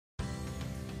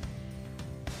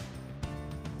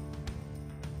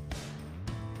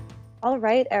All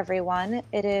right, everyone.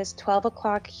 It is 12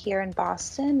 o'clock here in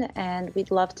Boston, and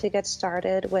we'd love to get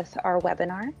started with our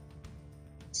webinar.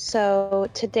 So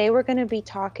today we're going to be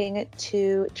talking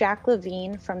to Jack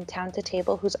Levine from Town to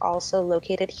Table, who's also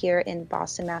located here in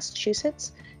Boston,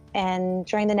 Massachusetts. And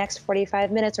during the next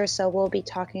 45 minutes or so, we'll be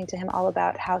talking to him all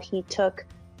about how he took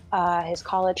his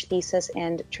college thesis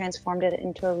and transformed it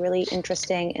into a really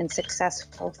interesting and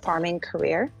successful farming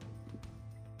career.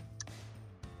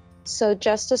 So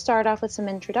just to start off with some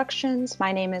introductions,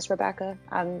 my name is Rebecca.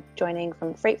 I'm joining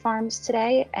from Freight Farms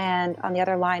today, and on the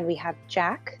other line we have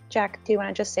Jack. Jack, do you want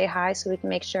to just say hi so we can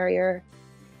make sure your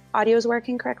audio is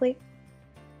working correctly?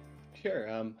 Sure.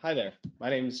 Hi there. My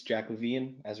name is Jack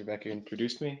Levine, as Rebecca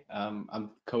introduced me.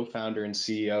 I'm co-founder and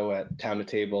CEO at Town to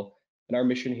Table, and our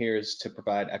mission here is to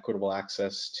provide equitable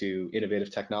access to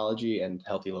innovative technology and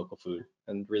healthy local food.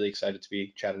 And really excited to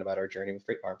be chatting about our journey with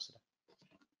Freight Farms today.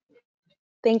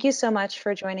 Thank you so much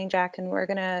for joining, Jack, and we're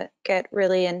going to get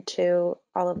really into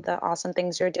all of the awesome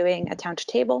things you're doing at Town to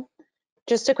Table.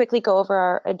 Just to quickly go over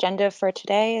our agenda for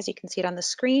today, as you can see it on the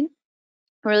screen,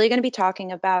 we're really going to be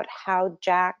talking about how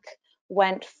Jack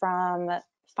went from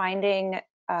finding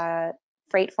a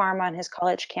freight farm on his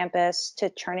college campus to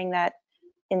turning that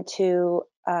into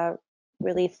a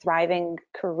really thriving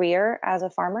career as a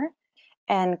farmer,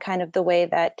 and kind of the way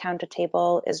that Town to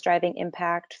Table is driving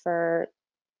impact for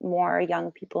more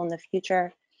young people in the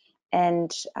future.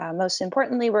 And most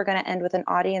importantly, we're going to end with an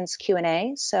audience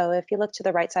Q&A. So if you look to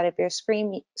the right side of your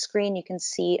screen, you can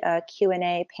see a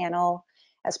Q&A panel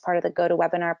as part of the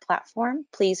GoToWebinar platform.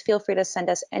 Please feel free to send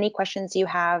us any questions you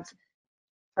have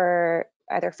for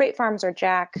either Freight Farms or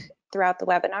Jack throughout the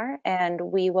webinar, and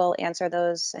we will answer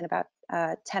those in about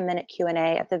a 10-minute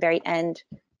Q&A at the very end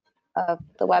of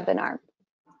the webinar.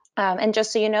 And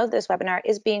just so you know, this webinar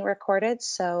is being recorded,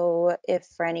 so if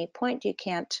for any point you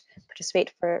can't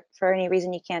participate for any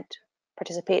reason you can't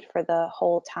participate for the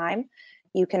whole time,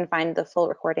 you can find the full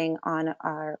recording on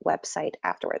our website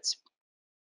afterwards.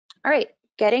 All right,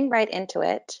 getting right into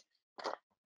it.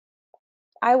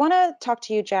 I want to talk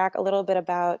to you, Jack, a little bit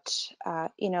about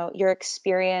your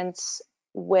experience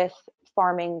with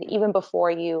farming even before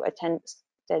you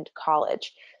attended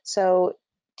college. So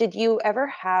did you ever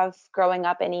have, growing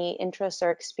up, any interest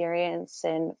or experience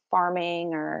in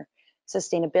farming or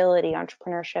sustainability,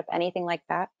 entrepreneurship, anything like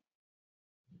that?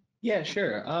 Yeah,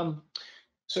 sure.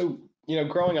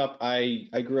 Growing up,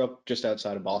 I grew up just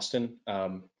outside of Boston,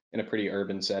 in a pretty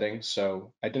urban setting,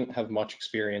 so I didn't have much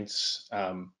experience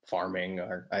farming,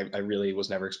 or I really was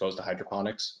never exposed to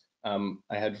hydroponics. I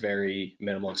had very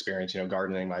minimal experience,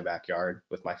 gardening in my backyard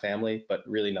with my family, but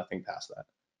really nothing past that.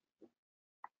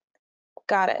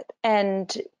 Got it.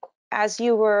 And as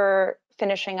you were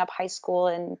finishing up high school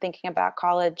and thinking about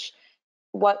college,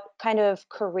 what kind of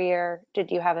career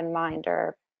did you have in mind,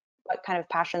 or what kind of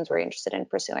passions were you interested in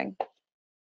pursuing?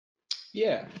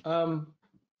 Yeah.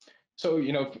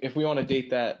 If we want to date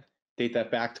that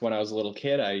back to when I was a little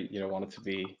kid, I wanted to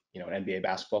be an NBA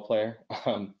basketball player.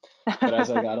 But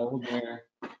as I got older,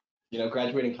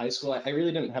 graduating high school, I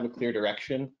really didn't have a clear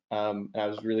direction. And I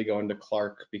was really going to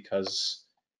Clark because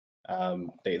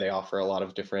they offer a lot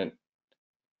of different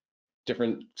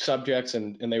subjects,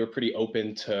 and they were pretty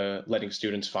open to letting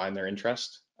students find their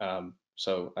interest.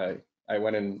 So I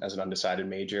went in as an undecided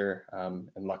major, and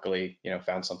luckily,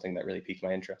 found something that really piqued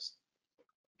my interest.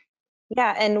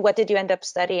 Yeah, and what did you end up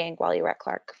studying while you were at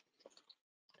Clark?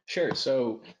 Sure.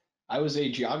 So I was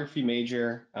a geography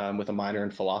major, with a minor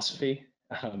in philosophy.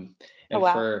 Um, Oh, and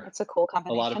wow, for that's a cool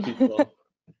a lot of combination. people,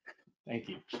 thank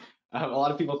you. A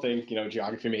lot of people think,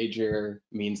 geography major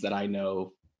means that I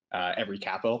know every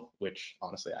capital, which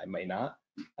honestly I may not.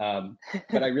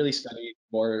 But I really studied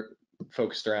more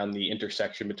focused around the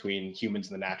intersection between humans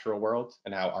and the natural world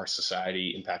and how our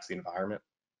society impacts the environment,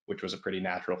 which was a pretty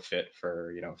natural fit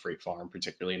for, a freight farm,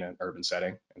 particularly in an urban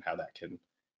setting, and how that can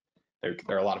there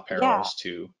are a lot of Yeah, parallels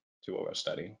to what we're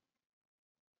studying.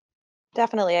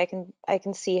 definitely. I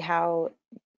can see how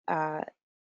uh,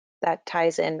 that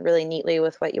ties in really neatly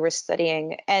with what you were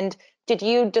studying. And did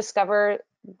you discover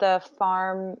the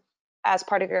farm as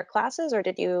part of your classes, or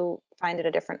did you find it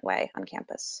a different way on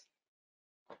campus?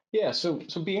 Yeah, so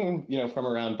being from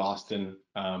around Boston,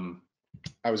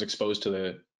 I was exposed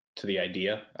to the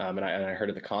idea, and I heard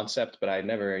of the concept, but I had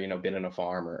never been in a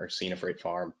farm or seen a freight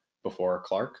farm before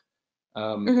Clark.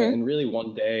 Hmm. And really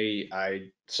one day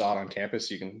I saw it on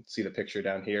campus. You can see the picture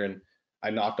down here, and I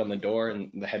knocked on the door, and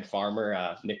the head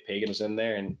farmer, Nick Pagan, was in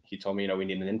there, and he told me, we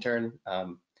need an intern.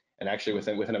 And actually,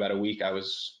 within about a week, I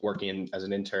was working as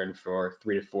an intern for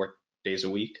 3 to 4 days a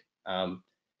week. And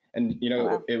Oh,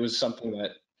 wow. it was something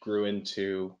that grew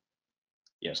into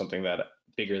something that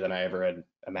bigger than I ever had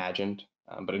imagined.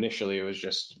 But initially, it was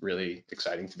just really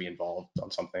exciting to be involved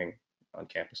on something on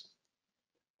campus.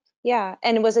 Yeah.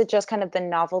 And was it just kind of the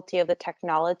novelty of the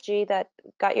technology that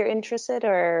got you interested,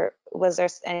 or was there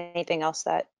anything else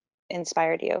that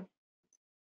inspired you?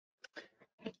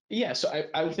 Yeah, so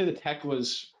I would say the tech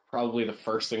was probably the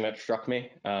first thing that struck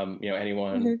me.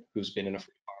 Anyone Hmm. who's been in a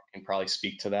free park can probably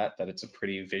speak to that, that it's a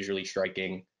pretty visually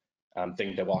striking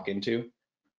thing to walk into.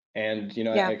 And,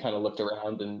 Yeah. I kind of looked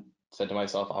around and said to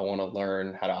myself, I want to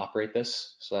learn how to operate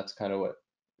this. So that's kind of what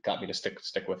got me to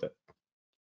stick with it.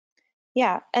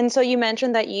 Yeah. And so you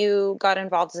mentioned that you got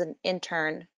involved as an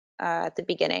intern at the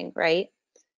beginning, right?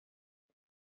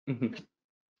 Mhm.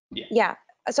 Yeah. Yeah.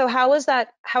 So how is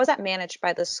that managed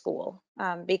by the school?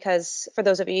 Because for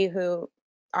those of you who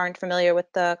aren't familiar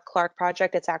with the Clark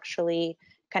project, it's actually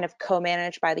kind of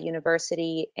co-managed by the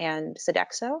university and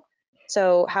Sodexo.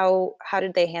 So how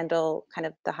did they handle kind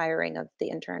of the hiring of the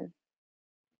intern?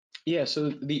 Yeah, so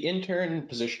the intern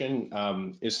position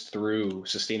is through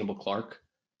Sustainable Clark,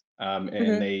 and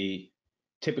Hmm. they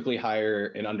typically hire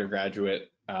an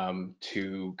undergraduate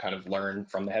to kind of learn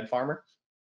from the head farmer.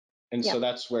 And Yeah. so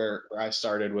that's where I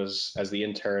started, was as the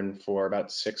intern for about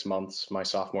 6 months my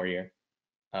sophomore year.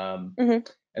 Um, Hmm.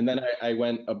 and then I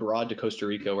went abroad to Costa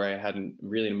Rica, where I had a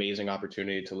really amazing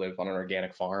opportunity to live on an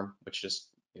organic farm, which just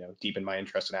deepened my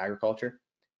interest in agriculture.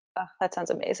 Oh, that sounds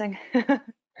amazing.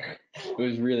 It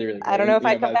was really, really I great. don't know And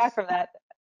if I'd come by back from that.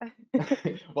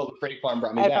 well, the freight farm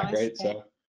brought me I'd back, probably right? stay.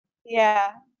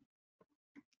 Yeah.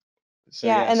 So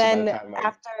Yeah. yeah, And so by the then time I'm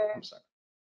after, sorry.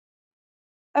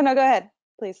 oh no, go ahead,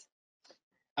 please.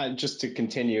 Just to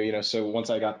continue, so once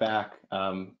I got back,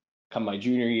 come my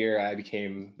junior year, I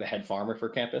became the head farmer for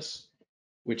campus,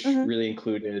 which Hmm. really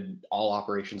included all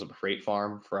operations of a freight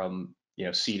farm, from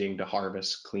seeding to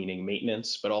harvest, cleaning,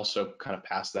 maintenance, but also kind of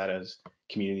past that as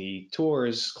community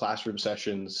tours, classroom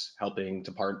sessions, helping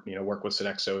to work with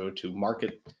Sodexo to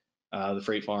market the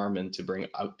freight farm and to bring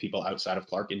out people outside of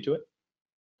Clark into it,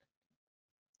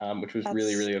 which was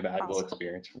really, That's really a valuable awesome.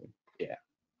 experience for me. Yeah.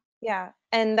 Yeah,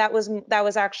 and that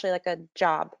was actually like a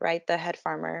job, right? The head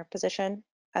farmer position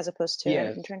as opposed to an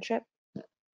Yeah. internship.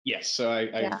 Yes. So I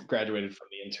Yeah, graduated from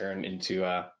the intern into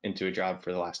a job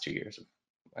for the last 2 years of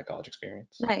my college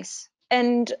experience. nice.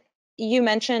 And you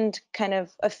mentioned kind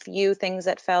of a few things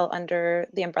that fell under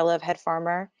the umbrella of head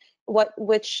farmer.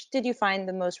 Which did you find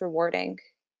the most rewarding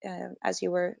as you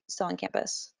were still on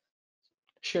campus?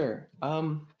 Sure.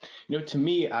 To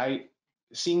me, I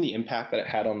seeing the impact that it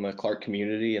had on the Clark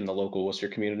community and the local Worcester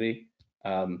community,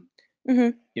 um,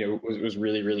 Hmm. was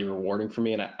really, really rewarding for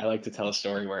me. And I like to tell a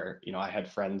story where, I had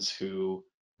friends who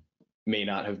may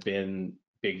not have been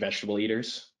big vegetable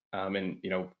eaters. And, they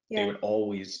Yeah. would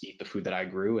always eat the food that I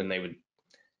grew, and they would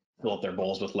fill up their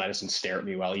bowls with lettuce and stare at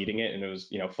me while eating it. And it was,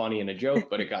 funny and a joke,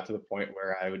 but it got to the point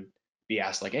where I would be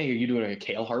asked like, "Hey, are you doing a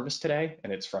kale harvest today?"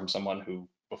 And it's from someone who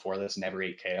before this never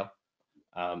ate kale.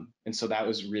 And so that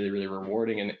was really, really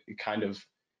rewarding, and it kind of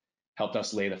helped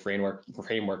us lay the framework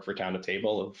for Town to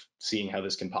Table, of seeing how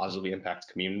this can positively impact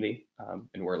the community.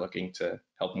 And we're looking to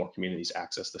help more communities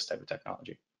access this type of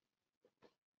technology.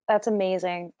 That's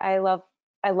amazing. I love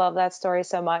that story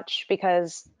so much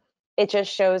because it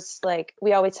just shows, like,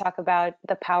 we always talk about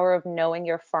the power of knowing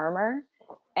your farmer,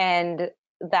 and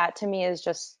that to me is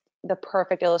just the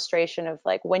perfect illustration of,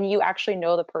 like, when you actually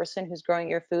know the person who's growing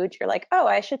your food, you're like, "Oh,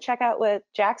 I should check out what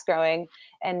Jack's growing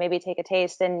and maybe take a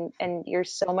taste," and you're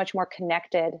so much more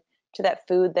connected to that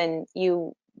food than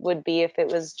you would be if it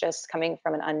was just coming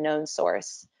from an unknown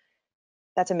source.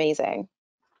 That's amazing.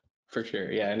 For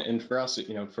sure, yeah, and for us,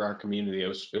 for our community, it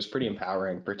was pretty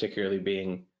empowering, particularly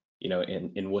being,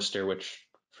 in Worcester, which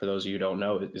for those of you who don't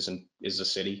know, is a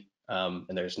city,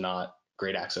 and there's not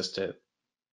great access to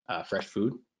fresh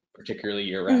food, particularly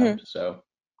year round. Hmm. So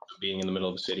being in the middle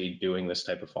of the city doing this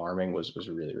type of farming was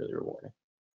really, really rewarding.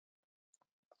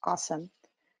 Awesome.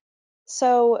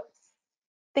 So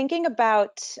thinking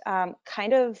about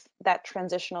kind of that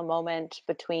transitional moment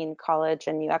between college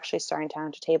and you actually starting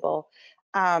Town to Table,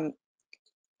 um,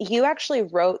 you actually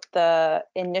wrote the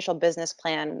initial business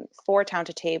plan for Town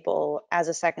to Table as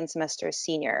a second semester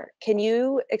senior. Can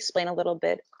you explain a little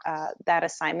bit that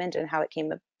assignment and how it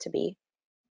came to be?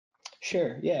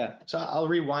 Sure, yeah. So I'll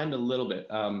rewind a little bit.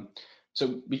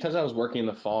 So because I was working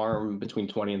the farm between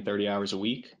 20 and 30 hours a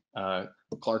week,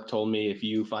 Clark told me, if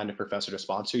you find a professor to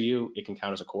sponsor you, it can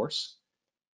count as a course.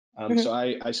 Hmm. So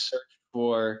I searched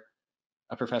for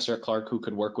a professor at Clark who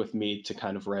could work with me to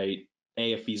kind of write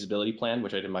a feasibility plan,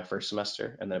 which I did my first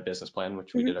semester, and then a business plan,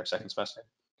 which we Hmm. did our second semester.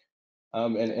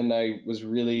 And I was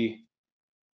really,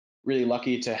 really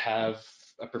lucky to have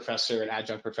a professor, an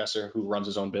adjunct professor who runs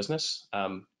his own business.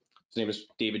 His name is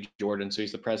David Jordan. So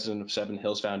he's the president of Seven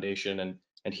Hills Foundation,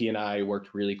 and he and I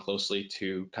worked really closely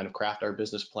to kind of craft our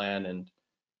business plan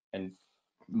and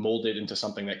mold it into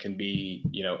something that can be,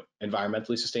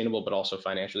 environmentally sustainable, but also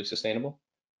financially sustainable.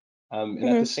 And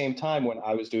at the Hmm. same time, when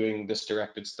I was doing this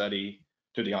directed study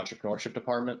through the entrepreneurship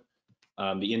department,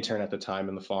 the intern at the time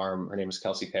in the farm, her name is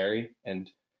Kelsey Perry,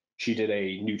 and she did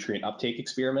a nutrient uptake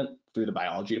experiment through the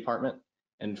biology department.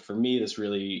 And for me, this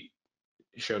really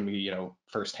showed me,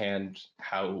 firsthand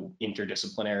how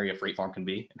interdisciplinary a freight farm can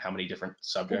be and how many different Hmm.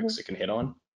 subjects it can hit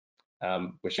on,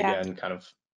 which Yeah. again kind of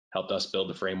helped us build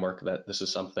the framework that this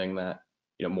is something that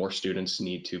more students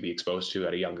need to be exposed to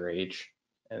at a younger age,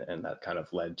 and that kind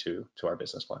of led to our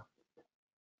business plan.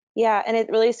 Yeah. And it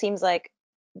really seems like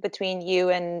between you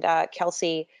and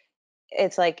Kelsey,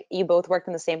 it's like you both worked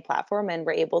in the same platform and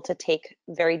were able to take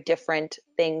very different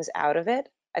things out of it.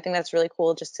 I think that's really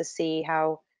cool just to see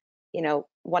how,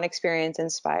 one experience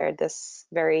inspired this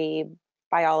very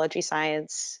biology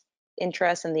science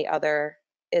interest and the other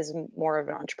is more of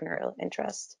an entrepreneurial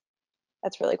interest.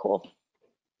 That's really cool.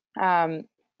 Um,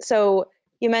 so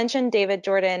you mentioned David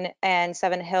Jordan and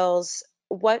Seven Hills.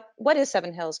 What is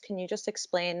Seven Hills? Can you just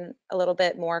explain a little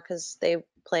bit more because they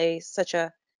play such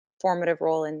a formative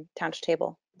role in Town to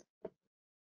Table?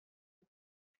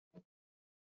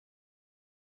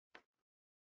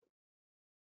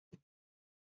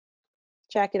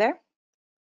 Jack, you there?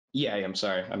 Yeah, I'm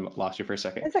sorry, I lost you for a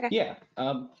second. It's okay. Yeah,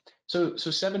 so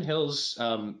Seven Hills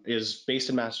is based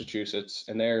in Massachusetts,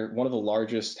 and they're one of the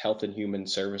largest health and human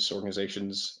service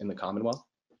organizations in the Commonwealth.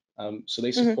 So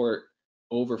they Hmm. support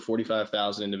over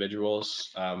 45,000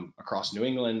 individuals across New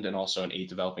England and also in 8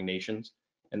 developing nations.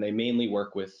 And they mainly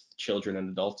work with children and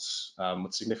adults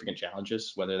with significant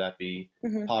challenges, whether that be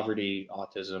Hmm. poverty,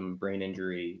 autism, brain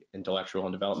injury, intellectual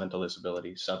and developmental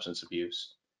disabilities, substance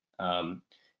abuse. Um,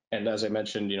 and as I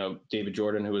mentioned, David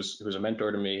Jordan, who was a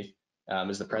mentor to me,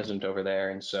 is the president over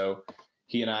there. And so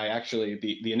he and I actually,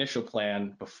 the initial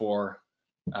plan before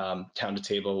Town to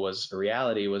Table was a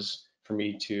reality was for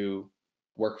me to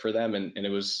work for them, and it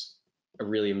was a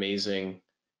really amazing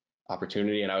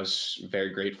opportunity, and I was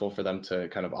very grateful for them to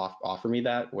kind of offer me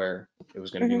that, where it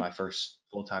was going to be Hmm. my first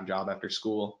full-time job after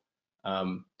school.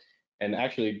 Um, and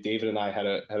actually, David and I had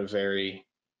a very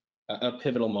a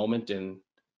pivotal moment in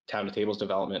Town to Table's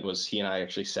development. Was he and I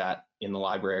actually sat in the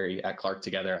library at Clark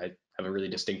together. I have a really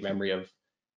distinct memory of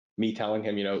me telling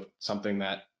him, something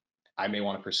that I may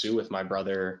want to pursue with my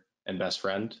brother and best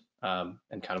friend,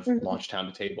 and kind of Hmm. launch Town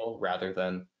to Table rather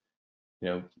than,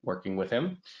 working with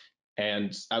him.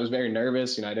 And I was very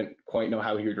nervous. I didn't quite know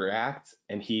how he would react.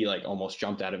 And he like almost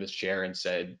jumped out of his chair and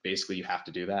said, basically, you have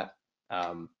to do that.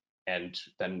 And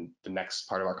then the next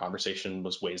part of our conversation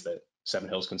was ways that Seven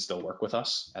Hills can still work with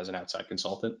us as an outside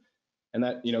consultant. And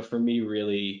that, for me,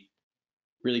 really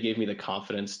gave me the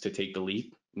confidence to take the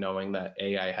leap, knowing that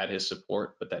A, I had his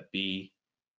support, but that B,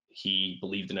 he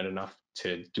believed in it enough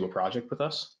to do a project with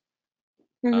us.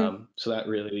 Hmm. So that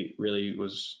really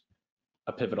was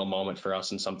a pivotal moment for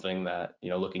us and something that,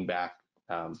 looking back,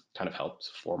 kind of helped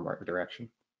form our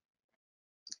direction.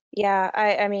 Yeah,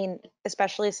 I mean,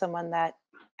 especially someone that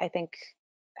I think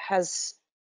has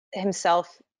himself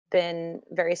been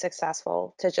very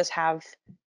successful to just have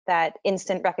that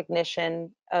instant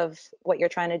recognition of what you're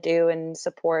trying to do and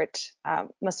support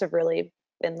must have really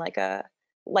been like a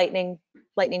lightning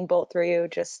lightning bolt through you,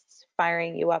 just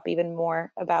firing you up even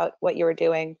more about what you were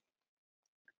doing.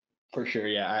 For sure.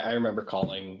 Yeah. I remember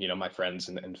calling, my friends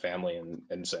and family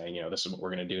and saying, this is what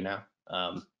we're going to do now,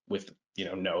 with,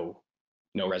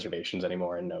 no reservations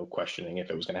anymore and no questioning if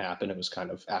it was going to happen. It was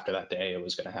kind of after that day, it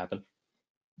was going to happen.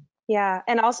 Yeah,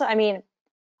 and also, I mean,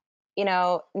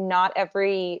 not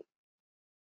every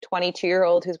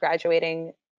 22-year-old who's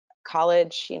graduating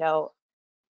college,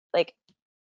 like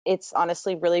it's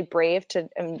honestly really brave to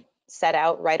set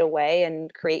out right away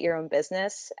and create your own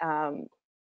business,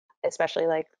 especially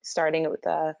like starting with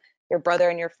your brother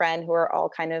and your friend who are all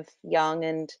kind of young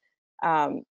and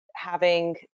um,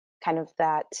 having kind of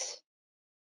that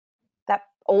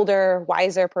older,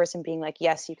 wiser person being like,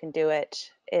 "Yes, you can do it,"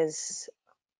 is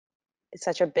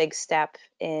such a big step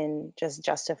in just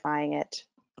justifying it.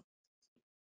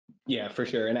 Yeah, for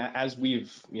sure. And as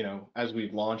we've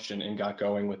launched and got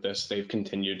going with this, they've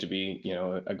continued to be,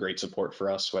 a great support for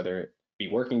us, whether it be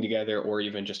working together or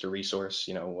even just a resource,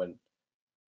 when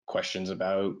questions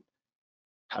about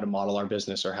how to model our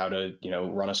business or how to,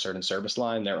 run a certain service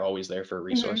line, they're always there for a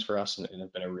resource Hmm. for us, and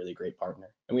have been a really great partner.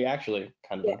 And we actually,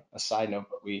 kind of Yeah. a side note,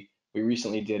 but we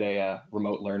recently did a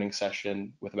remote learning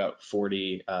session with about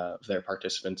 40 of their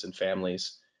participants and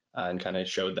families, and kind of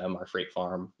showed them our freight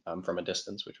farm from a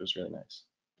distance, which was really nice.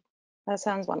 That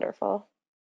sounds wonderful.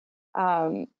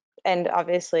 Um, and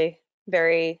obviously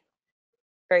very,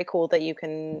 very cool that you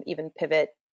can even pivot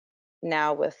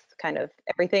now with kind of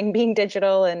everything being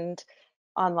digital and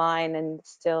online and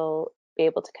still be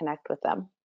able to connect with them.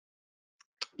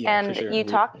 Yeah, for And sure. you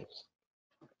talk,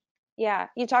 yeah,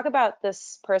 you talk about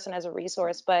this person as a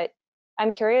resource, but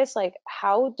I'm curious, like,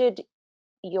 how did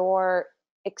your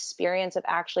experience of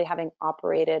actually having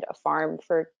operated a farm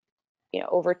for,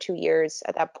 over 2 years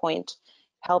at that point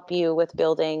help you with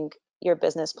building your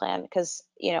business plan? Because,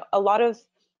 a lot of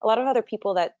other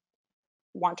people that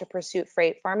want to pursue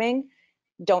freight farming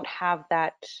don't have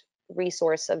that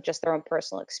resource of just their own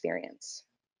personal experience.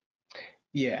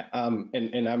 Yeah,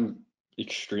 and I'm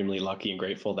extremely lucky and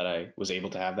grateful that I was able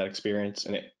to have that experience.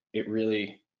 And it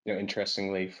really,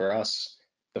 interestingly for us,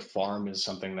 the farm is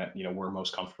something that, we're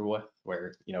most comfortable with,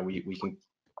 where, we can,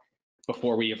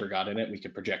 before we ever got in it, we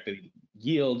could project the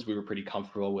yields. We were pretty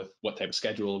comfortable with what type of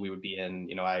schedule we would be in.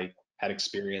 I had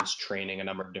experience training a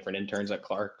number of different interns at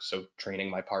Clark, so training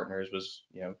my partners was,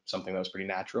 something that was pretty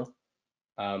natural.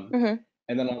 Um, Hmm.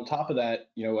 and then on top of that,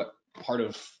 what part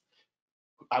of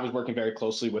I was working very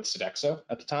closely with Sodexo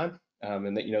at the time,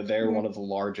 and that they're Hmm. one of the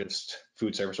largest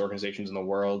food service organizations in the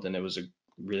world, and it was a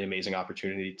really amazing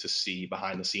opportunity to see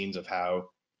behind the scenes of how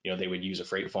they would use a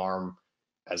freight farm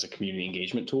as a community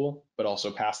engagement tool, but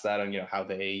also past that on how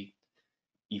they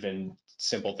even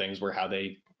simple things were how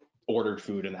they ordered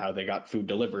food and how they got food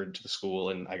delivered to the school,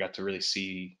 and I got to really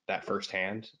see that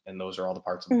firsthand. And those are all the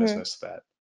parts of the Hmm. business that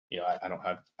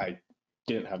I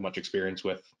didn't have much experience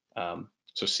with.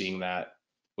 So seeing that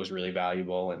was really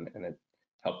valuable, and it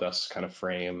helped us kind of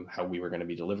frame how we were going to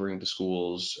be delivering to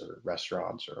schools or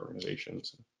restaurants or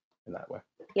organizations in that way.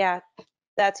 Yeah,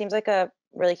 that seems like a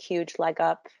really huge leg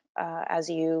up as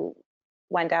you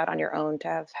went out on your own to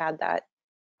have had that,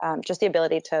 just the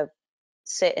ability to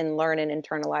sit and learn and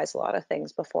internalize a lot of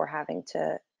things before having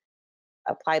to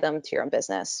apply them to your own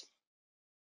business.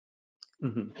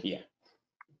 Yeah.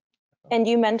 And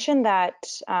you mentioned that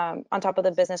on top of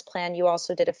the business plan, you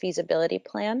also did a feasibility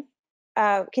plan.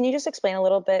 Can you just explain a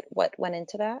little bit what went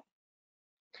into that?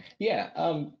 Yeah.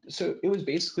 So it was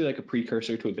basically like a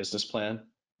precursor to a business plan.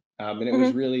 And it was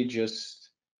Hmm. really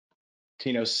just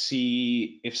to,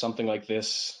 see if something like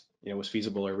this, was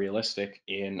feasible or realistic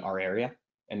in our area,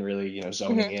 and really,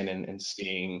 zoning Hmm. in and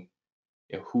seeing,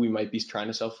 who we might be trying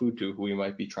to sell food to, who we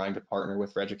might be trying to partner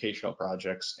with for educational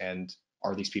projects, and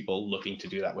are these people looking to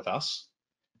do that with us?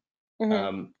 Hmm.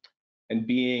 Um, and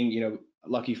being,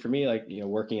 lucky for me, like,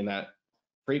 working in that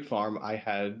freight farm, I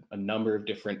had a number of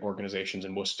different organizations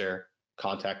in Worcester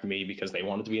contact me because they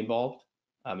wanted to be involved,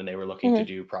 and they were looking to Hmm.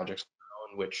 do projects of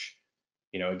their own, which,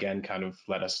 again, kind of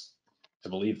led us to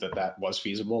believe that that was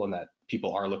feasible and that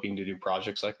people are looking to do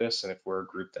projects like this. And if we're a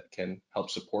group that can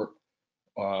help support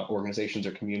organizations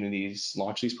or communities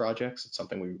launch these projects, it's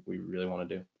something we really want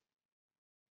to do.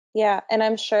 Yeah, and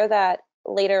I'm sure that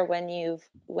later when you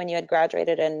had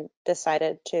graduated and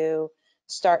decided to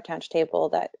start Couch Table,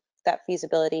 that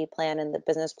feasibility plan and the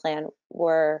business plan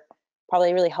were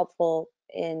probably really helpful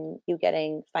in you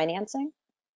getting financing.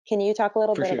 Can you talk a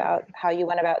little For bit sure. about how you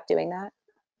went about doing that?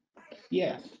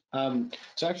 Yeah.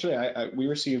 So actually, we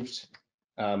received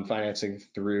financing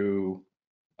through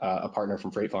a partner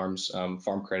from Freight Farms,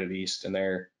 Farm Credit East, and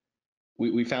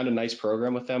we found a nice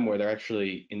program with them where they're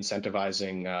actually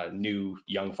incentivizing new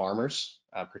young farmers,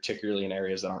 particularly in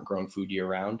areas that aren't growing food year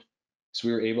round. So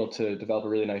we were able to develop a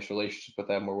really nice relationship with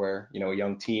them where we're, a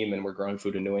young team and we're growing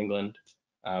food in New England.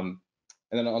 Um,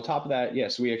 and then on top of that,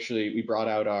 yes, we brought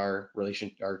out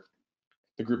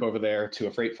the group over there to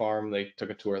a freight farm. They took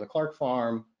a tour of the Clark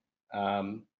farm,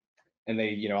 um, and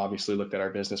they, obviously looked at our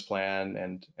business plan,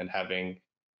 and having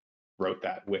wrote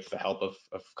that with the help of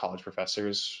college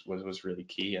professors was really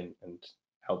key, and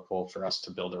helpful for us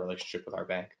to build a relationship with our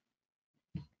bank.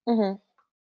 Hmm.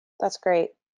 That's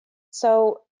great.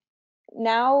 So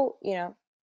now,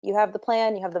 you have the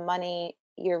plan, you have the money,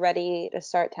 you're ready to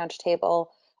start Couch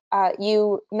Table.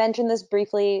 You mentioned this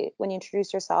briefly when you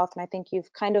introduced yourself, and I think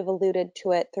you've kind of alluded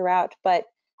to it throughout, but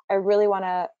I really want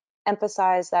to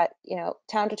emphasize that,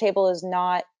 Town to Table is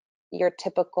not your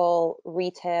typical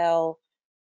retail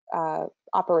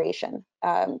operation.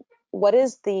 What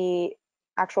is the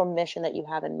actual mission that you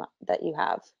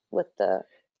have with the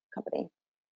company?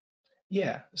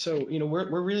 Yeah, so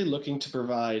we're really looking to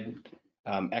provide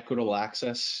equitable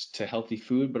access to healthy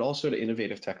food, but also to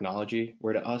innovative technology.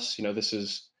 Where to us, this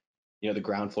is the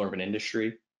ground floor of an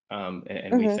industry,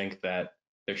 and we Hmm. think that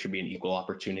there should be an equal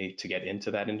opportunity to get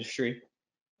into that industry.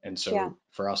 And Yeah. so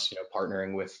for us,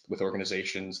 partnering with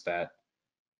organizations that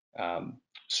um,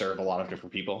 serve a lot of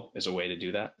different people is a way to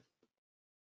do that.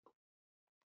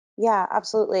 Yeah,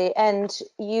 absolutely. And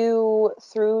you,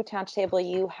 through Town's Table,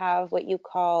 you have what you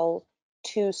call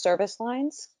two service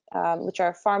lines, which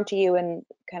are farm to you and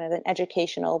kind of an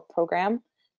educational program.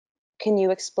 Can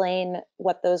you explain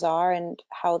what those are and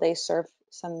how they serve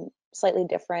some slightly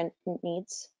different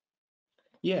needs?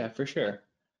 Yeah, for sure.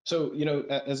 So,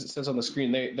 as it says on the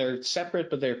screen, they're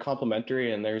separate, but they're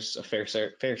complementary, and there's a fair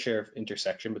share of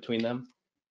intersection between them.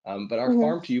 But our Hmm.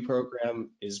 farm to you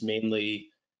program is mainly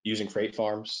using freight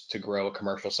farms to grow a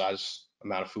commercial size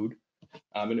amount of food.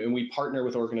 And we partner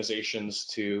with organizations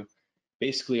to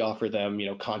basically offer them,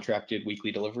 contracted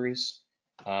weekly deliveries.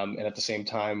 And at the same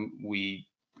time, we,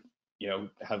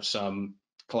 have some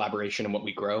collaboration in what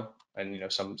we grow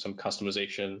and, some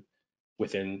customization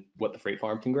within what the freight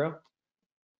farm can grow.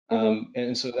 Hmm.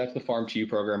 And so that's the farm to you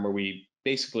program where we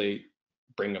basically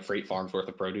bring a freight farm's worth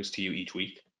of produce to you each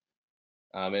week.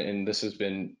 And this has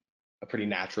been a pretty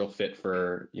natural fit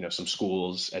for some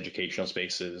schools, educational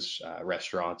spaces,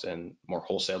 restaurants, and more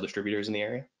wholesale distributors in the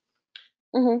area.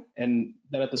 Hmm. And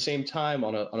then at the same time,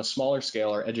 on a smaller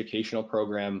scale, our educational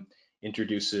program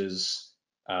introduces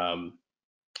um,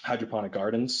 hydroponic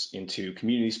gardens into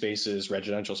community spaces,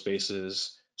 residential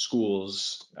spaces,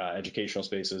 schools, educational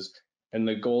spaces. And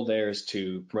the goal there is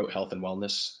to promote health and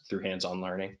wellness through hands-on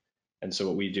learning. And so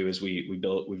what we do is we've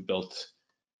built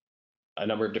a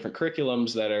number of different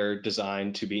curriculums that are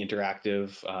designed to be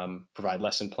interactive, provide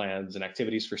lesson plans and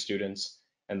activities for students.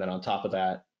 And then on top of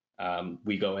that,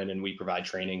 we go in and we provide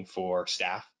training for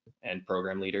staff and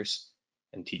program leaders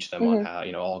and teach them on Hmm. how,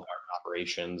 all garden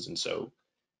operations. And so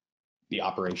the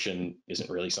operation isn't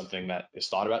really something that is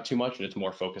thought about too much, and it's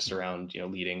more focused around,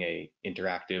 leading a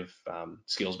interactive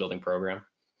skills building program.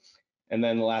 And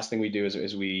then the last thing we do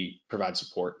is we provide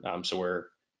support. So we're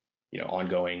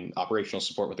ongoing operational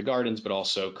support with the gardens, but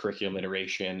also curriculum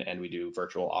iteration. And we do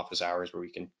virtual office hours where we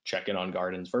can check in on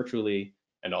gardens virtually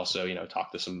and also,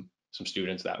 talk to some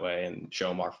students that way and show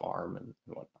them our farm and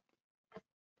whatnot.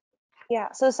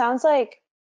 Yeah. So it sounds like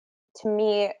to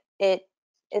me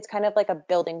it's kind of like a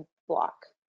building block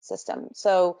system.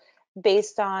 So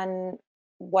based on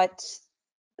what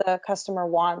the customer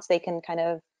wants, they can kind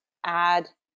of add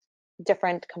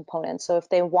different components. So if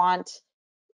they want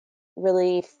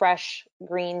really fresh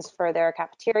greens for their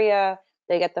cafeteria,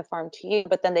 they get the farm to you,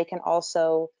 but then they can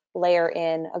also layer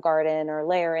in a garden or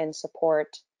layer in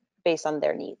support based on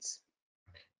their needs.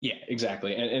 Yeah,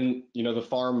 exactly. And the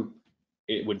farm,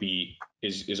 it would be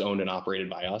is owned and operated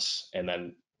by us, and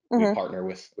then we Hmm. partner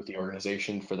with the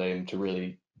organization for them to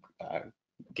really uh,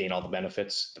 gain all the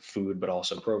benefits, the food, but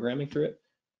also programming through it.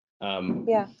 Um,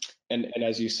 Yeah. and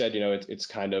as you said, it's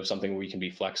kind of something we can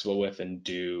be flexible with and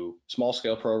do small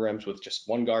scale programs with just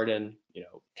one garden,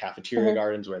 cafeteria Hmm.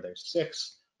 gardens where there's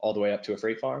six, all the way up to a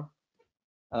freight farm.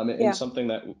 And Yeah. something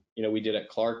that we did at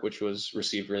Clark, which was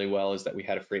received really well, is that we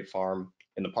had a freight farm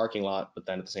in the parking lot, but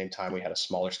then at the same time we had a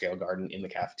smaller scale garden in the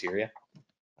cafeteria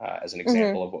as an Hmm.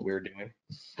 example of what we were doing.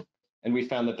 And we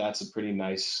found that that's a pretty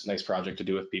nice project to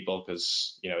do with people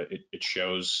because it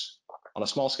shows on a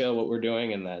small scale what we're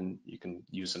doing, and then you can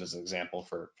use it as an example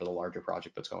for the larger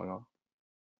project that's going on.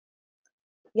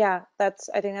 Yeah,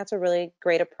 I think that's a really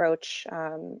great approach.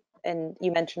 And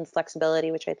you mentioned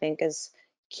flexibility, which I think is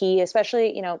key,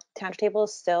 especially, Town Table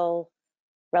is still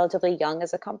relatively young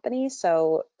as a company.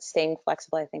 So staying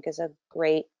flexible, I think, is a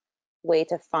great way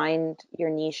to find your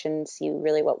niche and see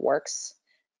really what works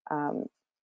um,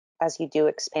 as you do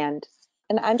expand.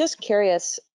 And I'm just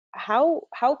curious, how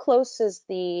close is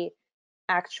the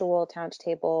actual Town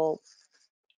Table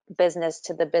business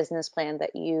to the business plan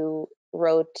that you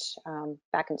wrote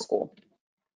back in school?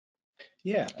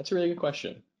 Yeah, that's a really good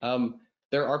question.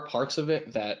 There are parts of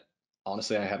it that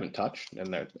honestly I haven't touched,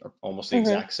 and they're almost the Hmm.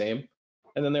 exact same.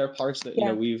 And then there are parts that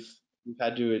Yeah. we've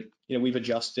had to we've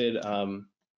adjusted,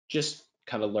 just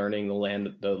kind of learning the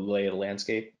lay of the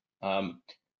landscape.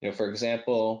 For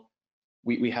example,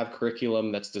 we have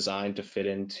curriculum that's designed to fit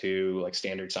into like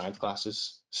standard science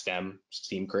classes, STEAM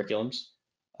curriculums.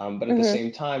 But at the Hmm.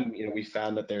 same time, we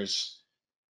found that there's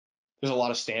a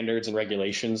lot of standards and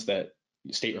regulations that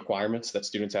state requirements that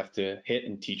students have to hit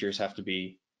and teachers have to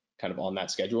be kind of on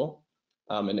that schedule.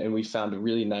 And we found a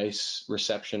really nice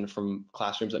reception from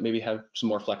classrooms that maybe have some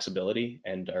more flexibility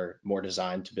and are more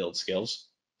designed to build skills.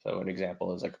 So an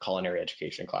example is like a culinary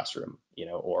education classroom,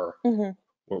 or Hmm.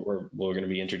 we're going to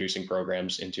be introducing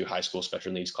programs into high school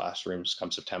special needs classrooms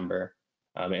come September.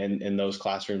 And those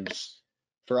classrooms,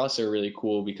 for us, they're really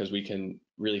cool because we can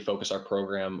really focus our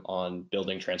program on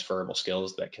building transferable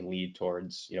skills that can lead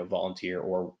towards, volunteer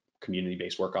or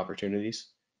community-based work opportunities.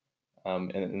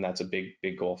 And that's a big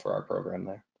goal for our program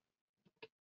there.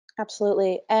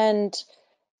 Absolutely. And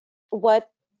what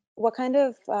what kind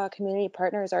of community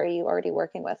partners are you already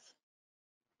working with?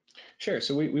 Sure.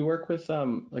 So we work with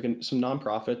some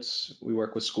nonprofits. We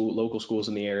work with local schools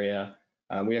in the area.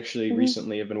 We actually Hmm.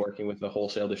 recently have been working with a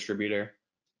wholesale distributor,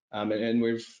 and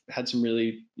we've had some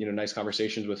really nice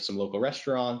conversations with some local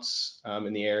restaurants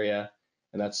in the area,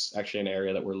 and that's actually an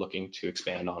area that we're looking to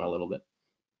expand on a little bit.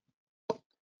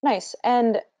 Nice.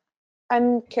 And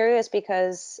I'm curious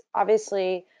because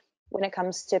obviously, when it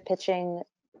comes to pitching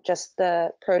just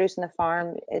the produce in the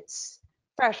farm, it's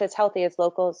fresh, it's healthy, it's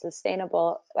local, it's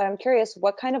sustainable. But I'm curious,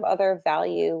 what kind of other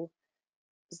value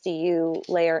do you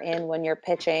layer in when you're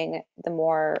pitching the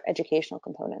more educational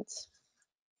components?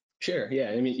 Sure. Yeah.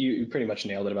 I mean, you pretty much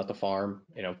nailed it about the farm.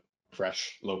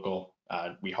 Fresh, local.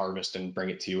 We harvest and bring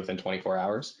it to you within 24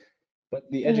 hours. But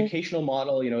the Hmm. educational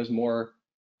model, is more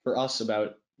for us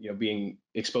about, being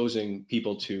exposing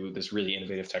people to this really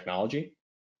innovative technology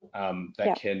that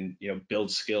Yeah. can, build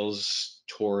skills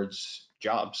towards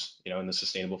jobs, in the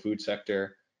sustainable food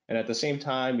sector. And at the same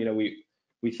time,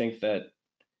 we think that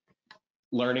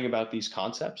learning about these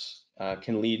concepts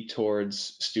can lead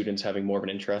towards students having more of an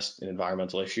interest in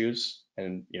environmental issues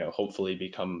and hopefully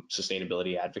become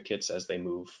sustainability advocates as they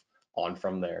move on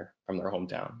from their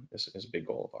hometown is a big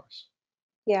goal of ours.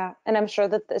 Yeah. And I'm sure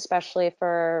that especially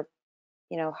for,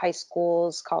 high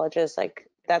schools, colleges, like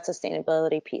that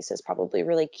sustainability piece is probably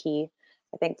really key.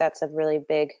 I think that's a really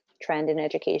big trend in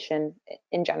education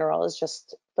in general is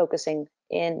just focusing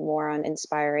in more on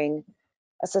inspiring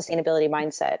a sustainability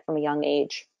mindset from a young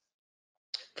age.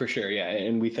 For sure, yeah,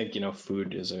 and we think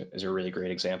food is a really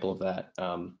great example of that,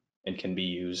 and can be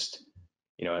used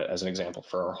as an example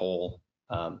for our whole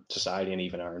society and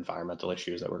even our environmental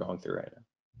issues that we're going through right now.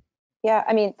 Yeah,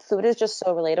 I mean, food is just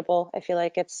so relatable. I feel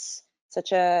like it's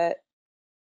such a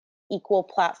equal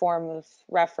platform of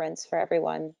reference for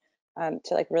everyone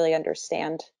to like really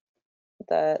understand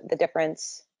the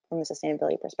difference from a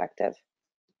sustainability perspective.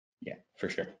 Yeah, for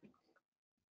sure.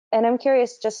 And I'm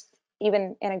curious, just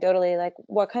even anecdotally, like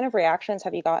what kind of reactions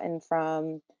have you gotten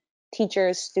from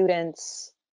teachers,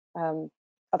 students, um,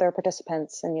 other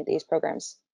participants in these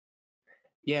programs?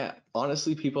 Yeah,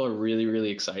 honestly, people are really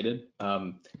excited.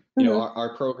 Hmm.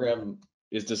 Our program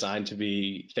is designed to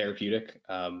be therapeutic,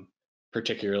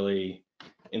 particularly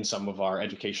in some of our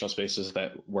educational spaces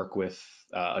that work with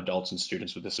adults and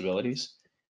students with disabilities.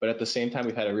 But at the same time,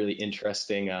 we've had a really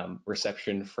interesting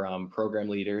reception from program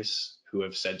leaders who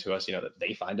have said to us, that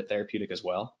they find it therapeutic as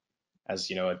well, as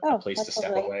a Oh, place to that's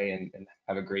step lovely. away and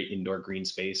have a great indoor green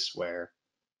space where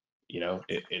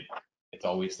it's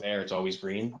always there, it's always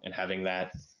green, and having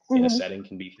that in a Hmm. setting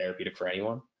can be therapeutic for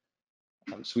anyone.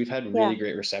 So we've had Yeah, really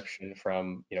great reception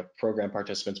from program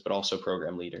participants, but also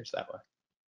program leaders that way.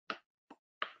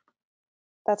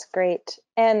 that's great.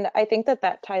 And I think that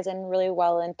that ties in really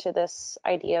well into this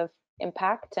idea of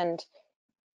impact. And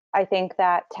I think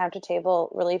that Town to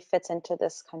Table really fits into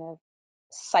this kind of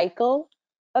cycle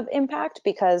of impact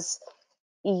because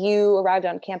you arrived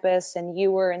on campus and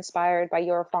you were inspired by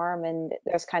your farm, and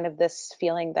there's kind of this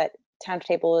feeling that Town to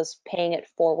Table is paying it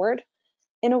forward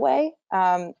in a way.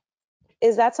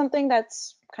 Is that something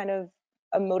that's kind of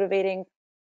a motivating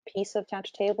piece of Town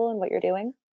to Table and what you're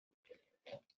doing?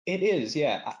 It is,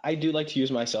 yeah. I do like to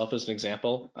use myself as an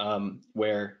example,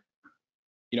 where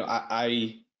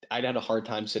I'd had a hard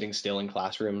time sitting still in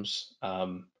classrooms.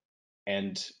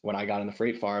 And when I got on the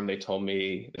freight farm, they told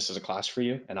me this is a class for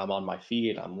you, and I'm on my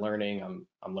feet. I'm learning.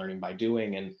 I'm learning by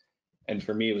doing, and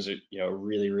for me, it was a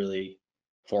really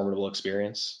formidable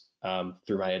experience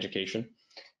through my education.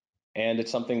 And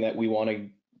it's something that we want to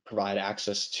provide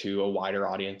access to a wider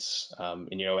audience. And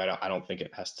I don't think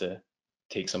it has to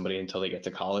take somebody until they get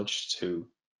to college to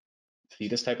see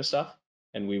this type of stuff.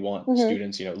 And we want Hmm.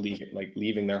 students,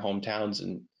 leaving their hometowns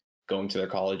and going to their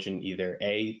college, and either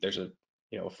A, there's a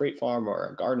freight farm or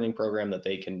a gardening program that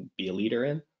they can be a leader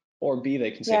in, or B,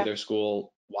 they can say to Yeah. their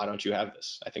school, why don't you have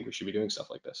this? I think we should be doing stuff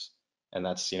like this. And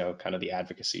that's kind of the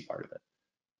advocacy part of it.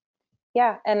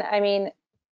 Yeah. And I mean,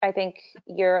 I think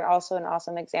you're also an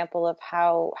awesome example of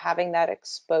how having that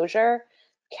exposure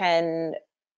can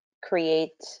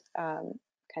create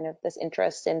kind of this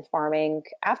interest in farming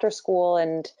after school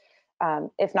and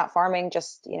if not farming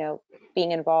just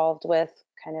being involved with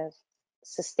kind of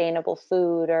sustainable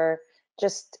food or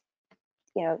just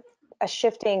you know a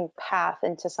shifting path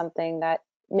into something that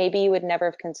maybe you would never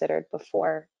have considered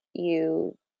before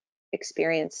you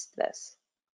experienced this.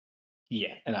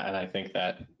 Yeah, and I think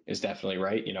that is definitely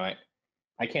right.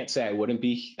 I can't say I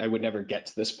would never get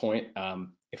to this point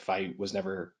if I was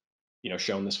never,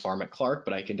 shown this farm at Clark,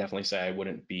 but I can definitely say I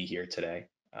wouldn't be here today.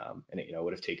 And it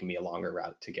would have taken me a longer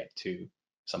route to get to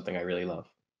something I really love.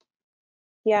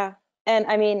 Yeah. And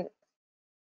I mean,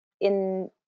 in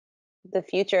the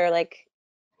future, like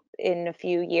in a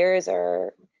few years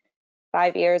or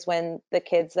 5 years, when the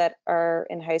kids that are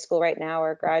in high school right now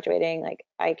are graduating, like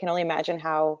I can only imagine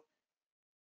how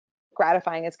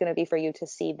gratifying it's going to be for you to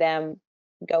see them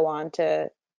go on to,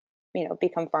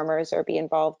 become farmers or be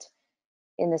involved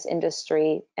in this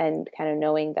industry, and kind of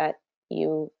knowing that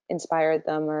you inspired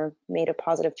them or made a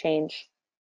positive change.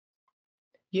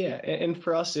 Yeah, and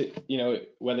for us,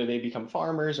 whether they become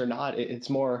farmers or not, it's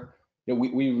more,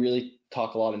 we really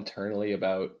talk a lot internally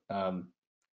about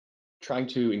trying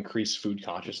to increase food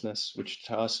consciousness, which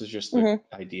to us is just the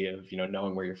Hmm. idea of,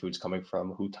 knowing where your food's coming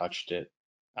from, who touched it,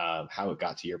 how it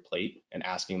got to your plate, and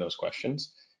asking those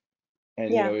questions.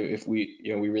 And, Yeah. if we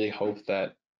really hope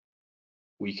that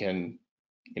we can,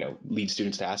 lead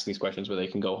students to ask these questions where they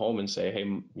can go home and say, hey,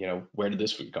 where did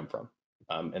this food come from?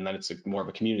 And then it's more of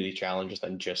a community challenge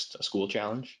than just a school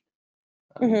challenge,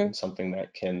 Hmm. and something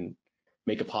that can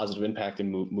make a positive impact and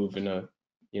move in a,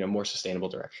 more sustainable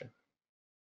direction.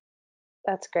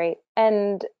 That's great.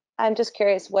 And I'm just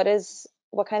curious,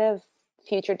 what kind of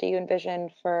future do you envision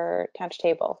for Couch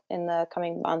Table in the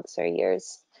coming months or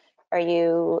years? Are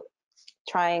you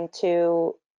trying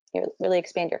to, really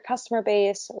expand your customer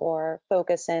base or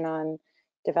focus in on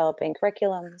developing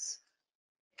curriculums?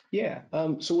 Yeah,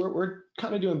 so we're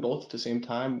kind of doing both at the same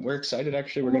time. We're excited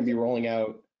actually. We're going Hmm. to be rolling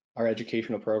out our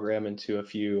educational program into a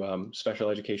few special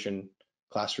education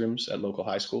classrooms at local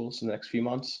high schools in the next few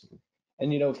months.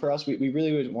 And for us, we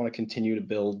really would want to continue to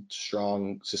build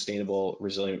strong, sustainable,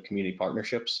 resilient community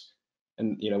partnerships.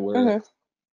 And Hmm.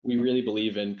 we really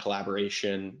believe in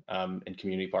collaboration and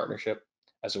community partnership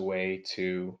as a way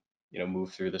to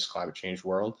move through this climate change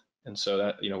world. And so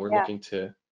that we're Yeah. looking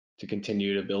to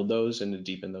continue to build those and to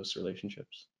deepen those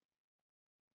relationships.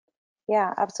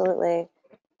 Yeah, absolutely.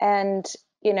 And,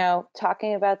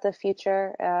 talking about the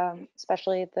future,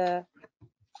 especially the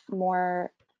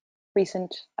more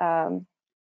recent,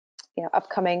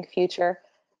 upcoming future,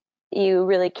 you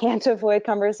really can't avoid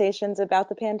conversations about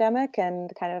the pandemic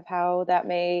and kind of how that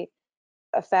may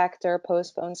affect or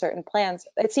postpone certain plans.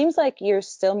 It seems like you're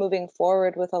still moving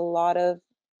forward with a lot of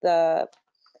the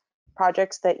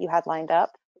projects that you had lined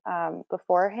up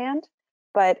beforehand,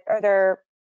 but are there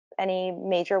any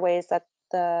major ways that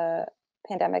the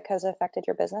pandemic has affected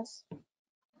your business?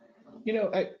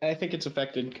 I think it's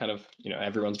affected kind of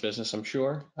everyone's business, I'm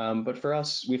sure. But for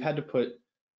us, we've had to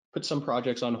put some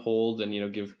projects on hold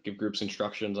and give groups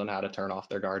instructions on how to turn off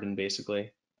their garden,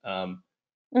 basically. Um,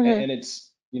 Hmm. and it's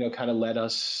kind of led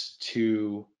us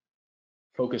to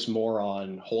focus more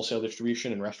on wholesale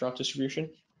distribution and restaurant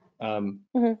distribution. Um,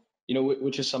 Hmm.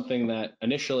 which is something that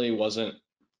initially wasn't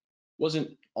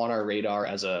on our radar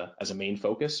as a main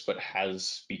focus, but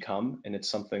has become, and it's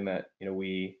something that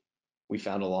we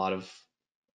found a lot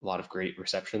of great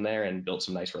reception there and built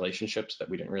some nice relationships that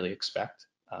we didn't really expect.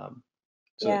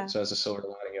 So, Yeah. so as a silver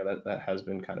lining, that has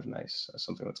been kind of nice,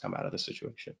 something that's come out of the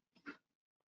situation.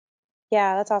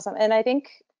 Yeah, that's awesome. And I think,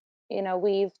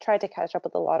 we've tried to catch up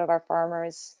with a lot of our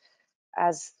farmers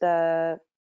as the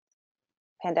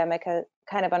pandemic has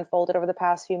kind of unfolded over the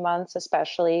past few months,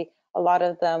 especially a lot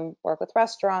of them work with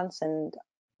restaurants, and,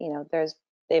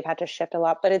 they've had to shift a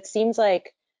lot. But it seems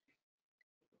like,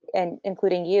 and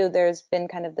including you, there's been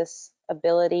kind of this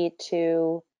ability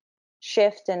to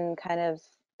shift and kind of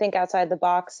think outside the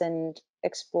box and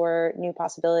explore new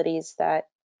possibilities that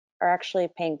are actually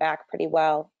paying back pretty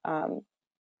well.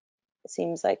 It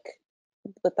seems like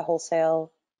with the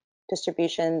wholesale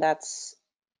distribution, that's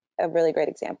a really great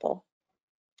example.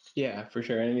 Yeah, for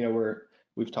sure. And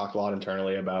we've talked a lot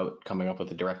internally about coming up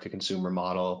with a direct to consumer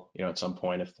model, at some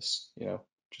point if this,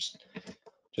 just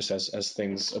just as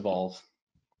things evolve.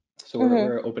 So we're Hmm.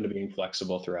 we're open to being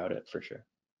flexible throughout it for sure.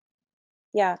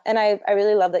 Yeah, and I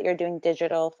really love that you're doing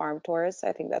digital farm tours.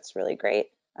 I think that's really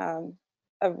great,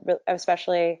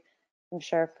 especially I'm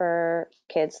sure for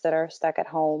kids that are stuck at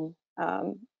home.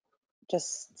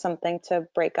 Just something to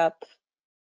break up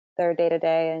their day to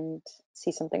day and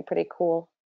see something pretty cool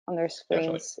on their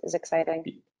Definitely. screens is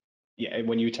exciting. Yeah, and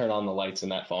when you turn on the lights in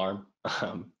that farm,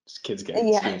 Yeah,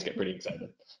 students get pretty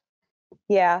excited.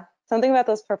 yeah. Something about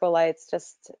those purple lights,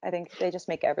 just I think they just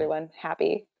make everyone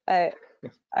happy.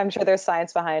 I'm sure there's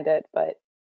science behind it, but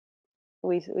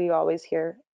we always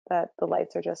hear that the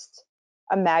lights are just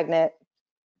a magnet.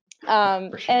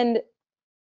 For sure. And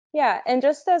Yeah, and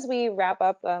just as we wrap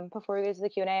up, before we go to the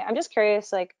Q&A, I'm just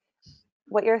curious, like,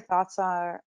 what your thoughts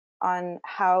are on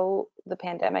how the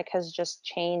pandemic has just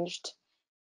changed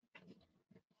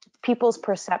people's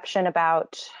perception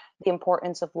about the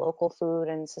importance of local food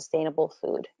and sustainable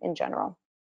food in general.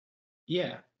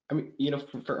 Yeah, I mean,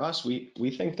 for us, we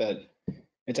think that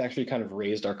it's actually kind of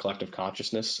raised our collective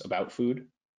consciousness about food.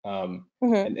 Um,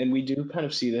 Hmm. and we do kind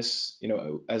of see this,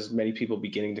 as many people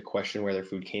beginning to question where their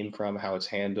food came from, how it's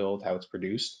handled, how it's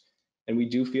produced. And we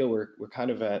do feel we're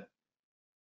kind of at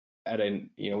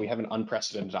an, we have an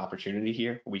unprecedented opportunity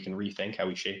here. We can rethink how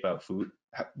we shape out food,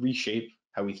 reshape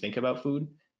how we think about food,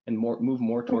 and move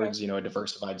more Hmm. towards, a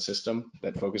diversified system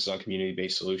that focuses on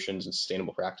community-based solutions and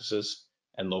sustainable practices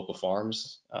and local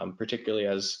farms, particularly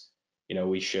as,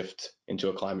 we shift into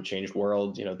a climate change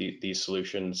world. These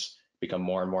solutions become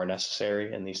more and more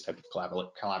necessary, and these type of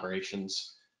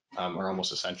collaborations are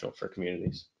almost essential for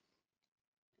communities.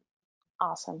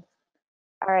 Awesome.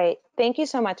 All right. Thank you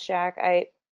so much, Jack.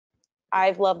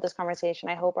 I've loved this conversation.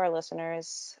 I hope our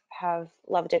listeners have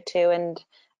loved it too. And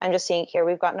I'm just seeing here,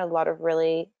 we've gotten a lot of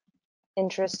really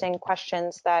interesting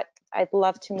questions that I'd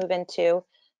love to move into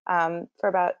for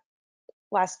about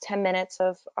last 10 minutes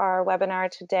of our webinar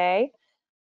today.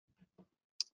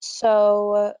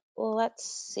 So let's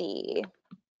see.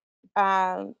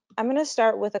 I'm going to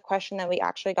start with a question that we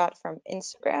actually got from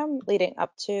Instagram leading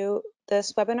up to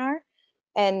this webinar.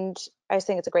 And I just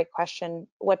think it's a great question.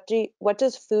 What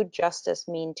does food justice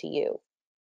mean to you?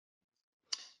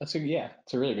 It's a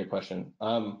really good question.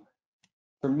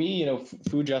 For me,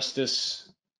 food justice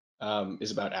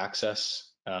is about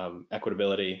access,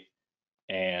 equitability,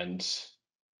 and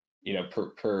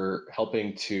per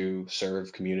helping to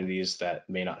serve communities that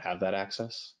may not have that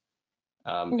access.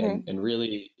 Hmm. And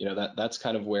really, that's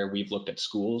kind of where we've looked at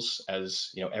schools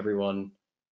as, everyone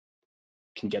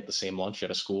can get the same lunch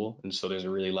at a school, and so there's a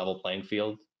really level playing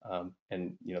field.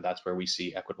 And that's where we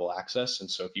see equitable access. And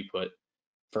so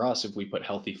for us, if we put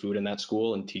healthy food in that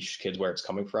school and teach kids where it's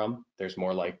coming from, there's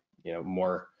more like, they're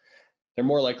more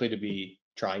likely to be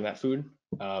trying that food.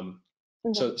 Um,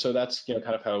 Hmm. so that's kind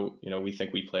of how we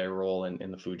think we play a role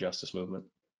in the food justice movement.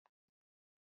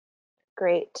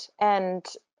 Great. And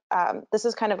this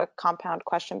is kind of a compound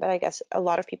question, but I guess a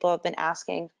lot of people have been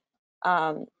asking.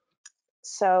 Um,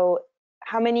 so,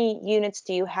 how many units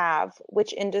do you have?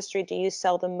 Which industry do you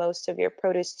sell the most of your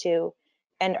produce to?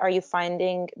 And are you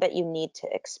finding that you need to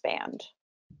expand?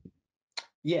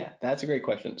 Yeah, that's a great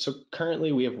question. So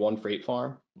currently we have one freight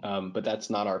farm, but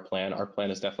that's not our plan. Our plan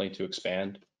is definitely to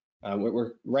expand.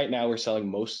 We're right now we're selling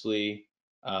mostly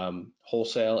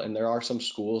wholesale, and there are some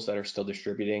schools that are still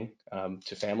distributing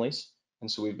to families.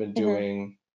 And so we've been Hmm.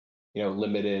 doing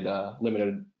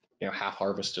limited half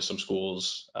harvest to some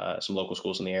schools, some local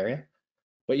schools in the area.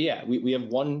 But yeah, we have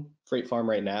one freight farm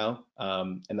right now,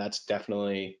 and that's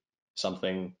definitely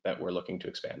something that we're looking to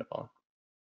expand upon.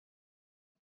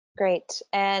 Great.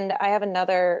 And I have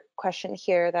another question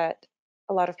here that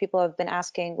a lot of people have been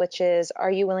asking, which is,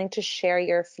 are you willing to share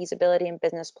your feasibility and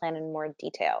business plan in more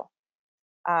detail?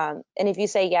 And if you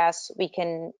say yes, we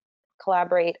can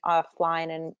collaborate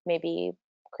offline and maybe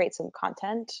create some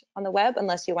content on the web,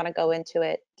 unless you want to go into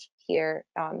it here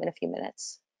in a few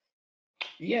minutes.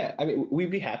 Yeah, I mean,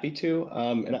 we'd be happy to,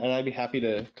 and I'd be happy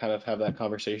to kind of have that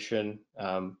conversation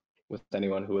with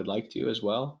anyone who would like to as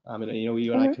well. And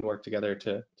you and I Hmm. can work together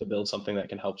to build something that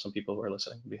can help some people who are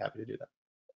listening. I'd be happy to do that.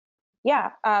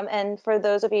 Yeah, and for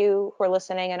those of you who are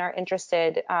listening and are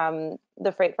interested,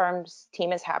 the Freight Farms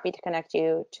team is happy to connect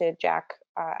you to Jack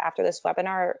after this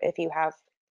webinar if you have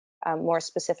more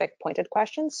specific pointed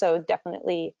questions. So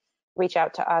definitely reach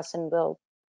out to us and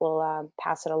we'll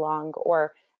pass it along.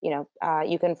 Or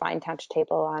you can find Town to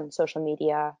Table on social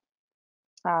media,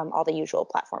 all the usual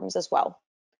platforms as well.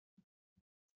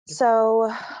 Yep.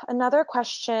 So another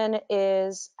question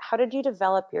is, how did you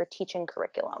develop your teaching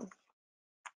curriculum?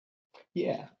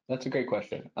 Yeah, that's a great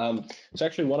question. So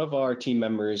actually, one of our team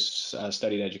members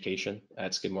studied education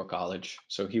at Skidmore College,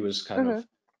 so Hmm.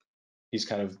 he's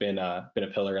kind of been a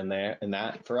pillar in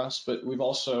that for us. But we've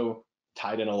also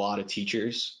tied in a lot of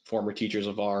teachers, former teachers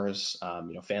of ours,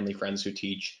 family friends who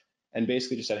teach, and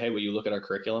basically just said, hey, will you look at our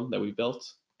curriculum that we built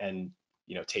and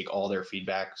take all their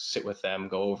feedback, sit with them,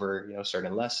 go over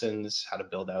certain lessons, how to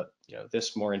build out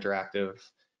this more interactive,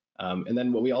 and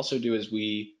then what we also do is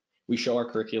we show our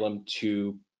curriculum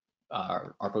to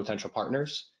our potential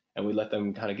partners, and we let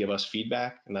them kind of give us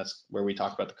feedback. And that's where we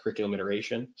talk about the curriculum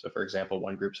iteration. So for example,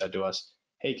 one group said to us,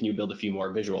 hey, can you build a few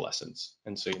more visual lessons?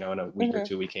 And so in a week or Hmm.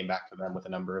 two, we came back to them with a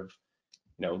number of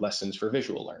lessons for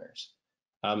visual learners.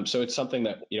 So it's something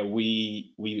that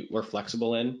we're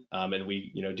flexible in, and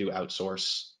we do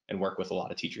outsource and work with a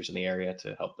lot of teachers in the area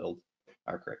to help build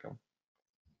our curriculum.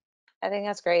 I think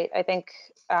that's great. I think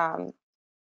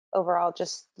overall,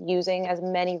 just using as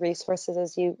many resources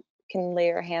as you can lay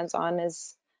your hands on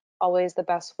is always the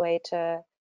best way to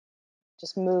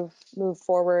just move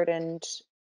forward and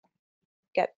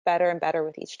get better and better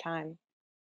with each time.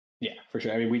 Yeah, for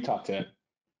sure. I mean, we talk to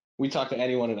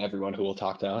anyone and everyone who will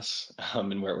talk to us,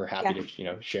 and we're happy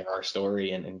Yeah, to share our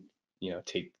story and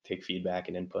take feedback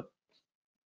and input.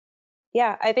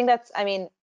 yeah. I think that's. I mean,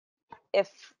 if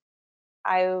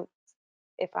I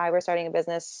if I were starting a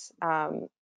business,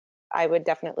 I would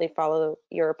definitely follow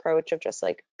your approach of just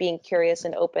like being curious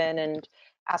and open and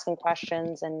asking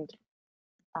questions and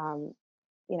um,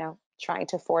 trying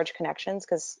to forge connections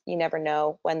because you never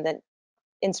know when the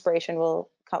inspiration will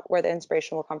come, where the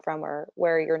inspiration will come from, or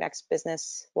where your next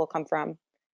business will come from,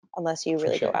 unless you For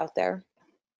really go sure. out there.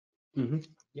 Yeah.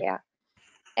 Yeah.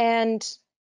 And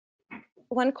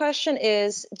one question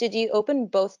is, did you open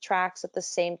both tracks at the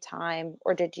same time,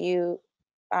 or did you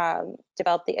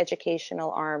develop the educational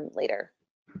arm later?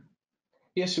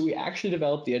 Yeah, so we actually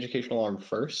developed the educational arm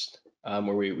first, where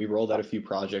we rolled out Oh, a few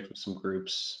projects with some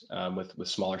groups, with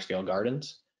smaller scale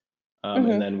gardens, and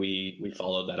hmm. then we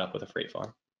followed that up with a freight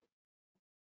farm.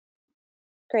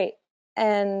 Great.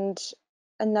 And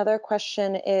another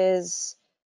question is,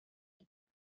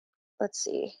 let's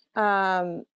see,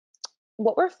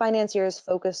 what were financiers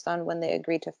focused on when they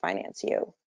agreed to finance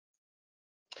you?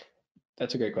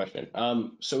 That's a great question.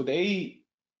 Some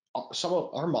of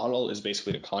our model is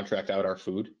basically to contract out our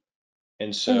food, and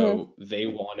Hmm. so they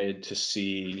wanted to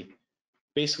see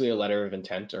basically a letter of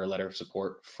intent or a letter of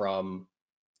support from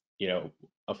you know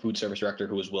a food service director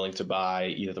who was willing to buy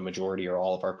either the majority or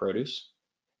all of our produce,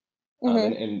 Hmm.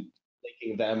 and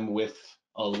linking them with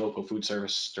a local food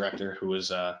service director who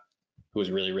was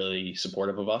really really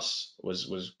supportive of us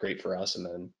was great for us, and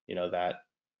then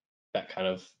that kind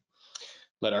of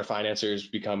let our financiers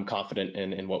become confident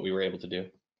in what we were able to do.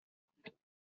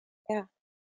 Yeah.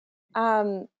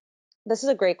 Um, this is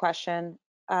a great question.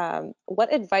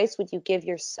 What advice would you give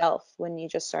yourself when you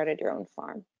just started your own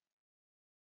farm?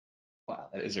 Wow,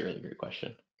 that is a really great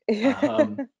question.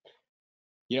 Um,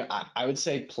 I would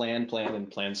say plan,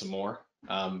 and plan some more.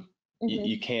 You, Hmm.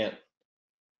 you can't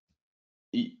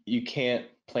you can't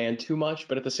plan too much,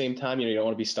 but at the same time, you don't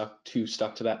want to be stuck to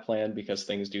that plan because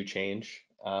things do change.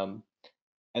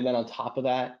 And then on top of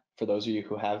that, for those of you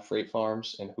who have freight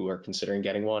farms and who are considering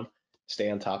getting one,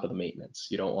 stay on top of the maintenance.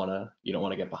 You don't want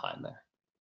to get behind there.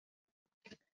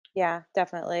 Yeah,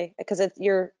 definitely. Because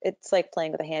it's like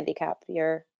playing with a handicap.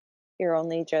 You're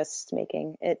only just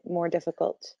making it more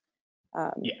difficult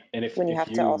um, Yeah, and if when you if have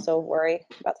to you also worry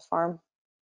about the farm.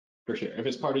 for sure, if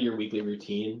it's part of your weekly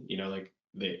routine, like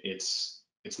it's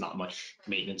not much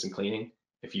maintenance and cleaning.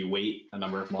 If you wait a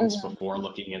number of months Hmm. before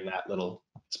looking in that little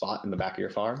spot in the back of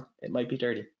your farm, it might be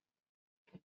dirty.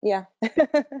 Yeah,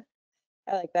 I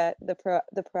like that, the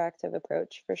proactive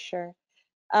approach for sure.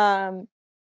 Um,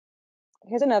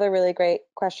 Here's another really great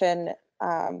question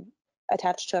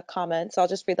attached to a comment. So I'll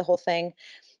just read the whole thing.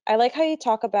 I like how you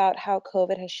talk about how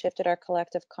COVID has shifted our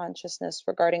collective consciousness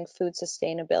regarding food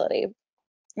sustainability.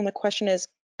 And the question is,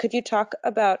 could you talk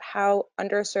about how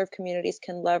underserved communities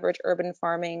can leverage urban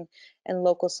farming and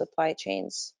local supply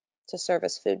chains to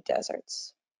service food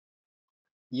deserts?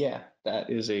 Yeah, that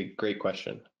is a great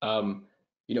question. You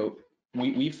know,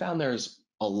 we found there's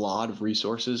a lot of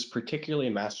resources, particularly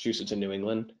in Massachusetts and New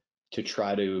England, to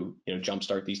try to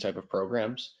jumpstart these type of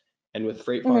programs. And with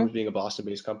Freight Farms Hmm. being a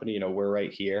Boston-based company, we're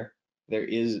right here.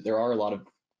 There are a lot of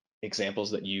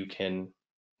examples that you can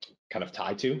kind of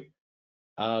tie to.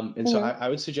 And so I, Hmm. I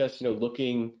would suggest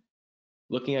looking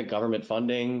at government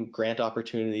funding, grant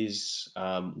opportunities,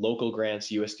 local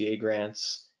grants, USDA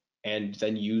grants, and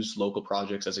then use local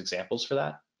projects as examples for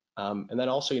that. And then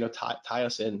also, tie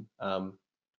us in,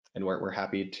 and we're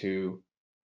happy to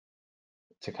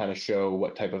kind of show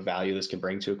what type of value this can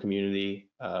bring to a community,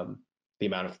 the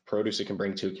amount of produce it can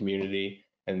bring to a community,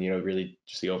 and really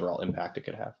just the overall impact it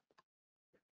could have.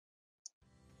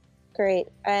 Great.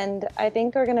 And I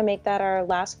think we're going to make that our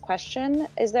last question.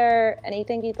 Is there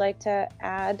anything you'd like to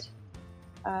add,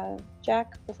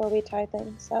 Jack, before we tie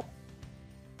things up?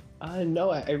 No,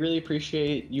 I really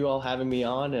appreciate you all having me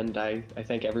on, and I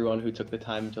thank everyone who took the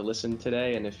time to listen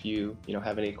today. And if you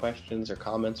have any questions or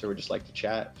comments or would just like to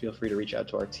chat, feel free to reach out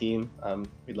to our team.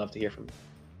 We'd love to hear from you.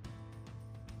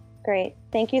 Great.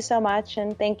 Thank you so much.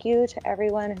 And thank you to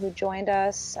everyone who joined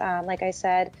us. Like I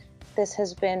said, this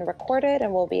has been recorded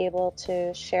and we'll be able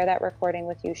to share that recording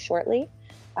with you shortly.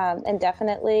 And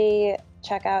definitely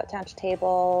check out Town to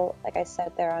Table. Like I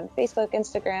said, they're on Facebook,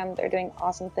 Instagram. They're doing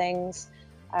awesome things.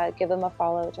 Give them a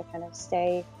follow to kind of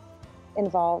stay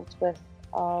involved with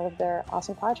all of their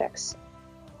awesome projects.